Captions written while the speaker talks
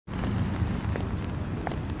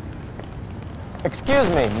Excuse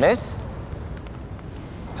me, miss?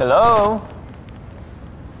 Hello?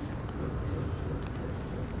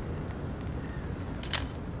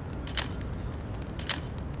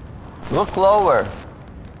 Look lower.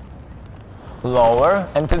 Lower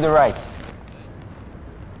and to the right.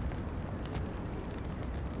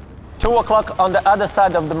 2 o'clock on the other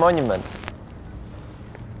side of the monument.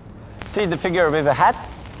 See the figure with a hat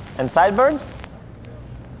and sideburns?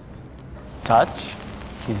 Touch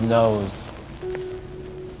his nose.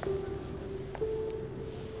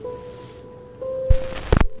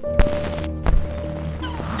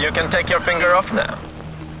 You can take your finger off now.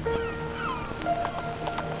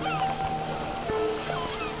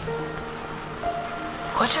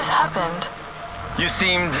 What just happened? You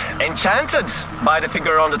seemed enchanted by the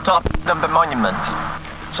figure on the top of the monument.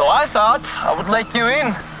 So I thought I would let you in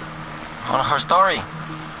on her story.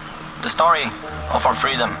 The story of our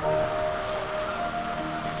freedom.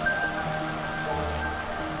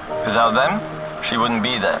 Without them, she wouldn't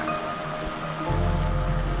be there.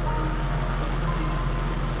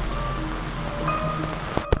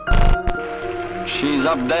 She's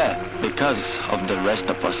up there because of the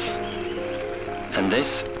rest of us. And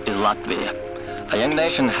this is Latvia, a young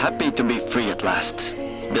nation happy to be free at last,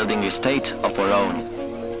 building a state of our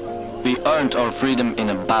own. We earned our freedom in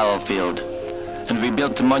a battlefield, and we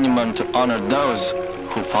built a monument to honor those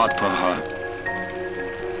who fought for her.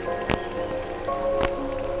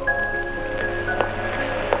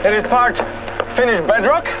 It is part Finnish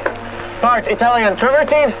bedrock, part Italian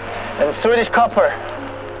travertine, and Swedish copper.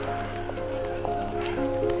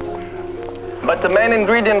 But the main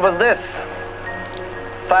ingredient was this.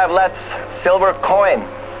 5 lats silver coin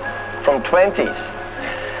from 20s.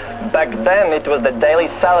 Back then it was the daily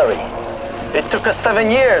salary. It took us 7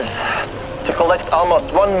 years to collect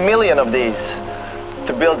almost 1 million of these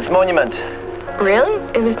to build this monument. Really?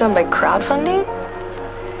 It was done by crowdfunding?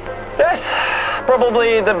 Yes,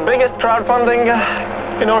 probably the biggest crowdfunding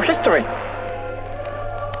in our history.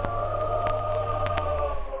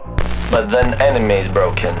 But then enemies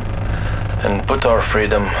broke in and put our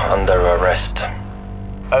freedom under arrest.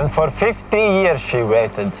 And for 50 years she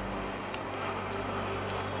waited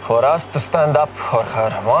for us to stand up for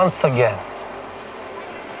her once again.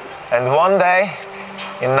 And one day,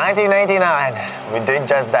 in 1989, we did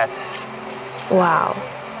just that. Wow.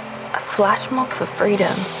 A flash mob for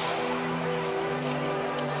freedom.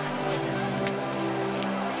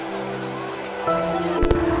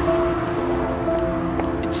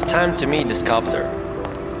 It's time to meet the sculptor,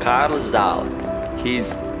 Karl Zahl.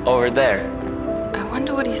 He's over there. I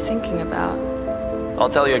wonder what he's thinking about. I'll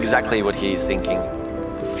tell you exactly what he's thinking.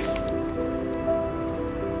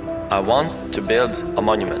 I want to build a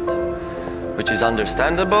monument, which is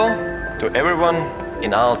understandable to everyone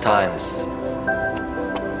in all times.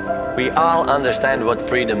 We all understand what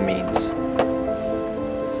freedom means.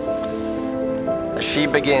 She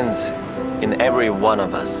begins in every one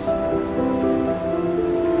of us.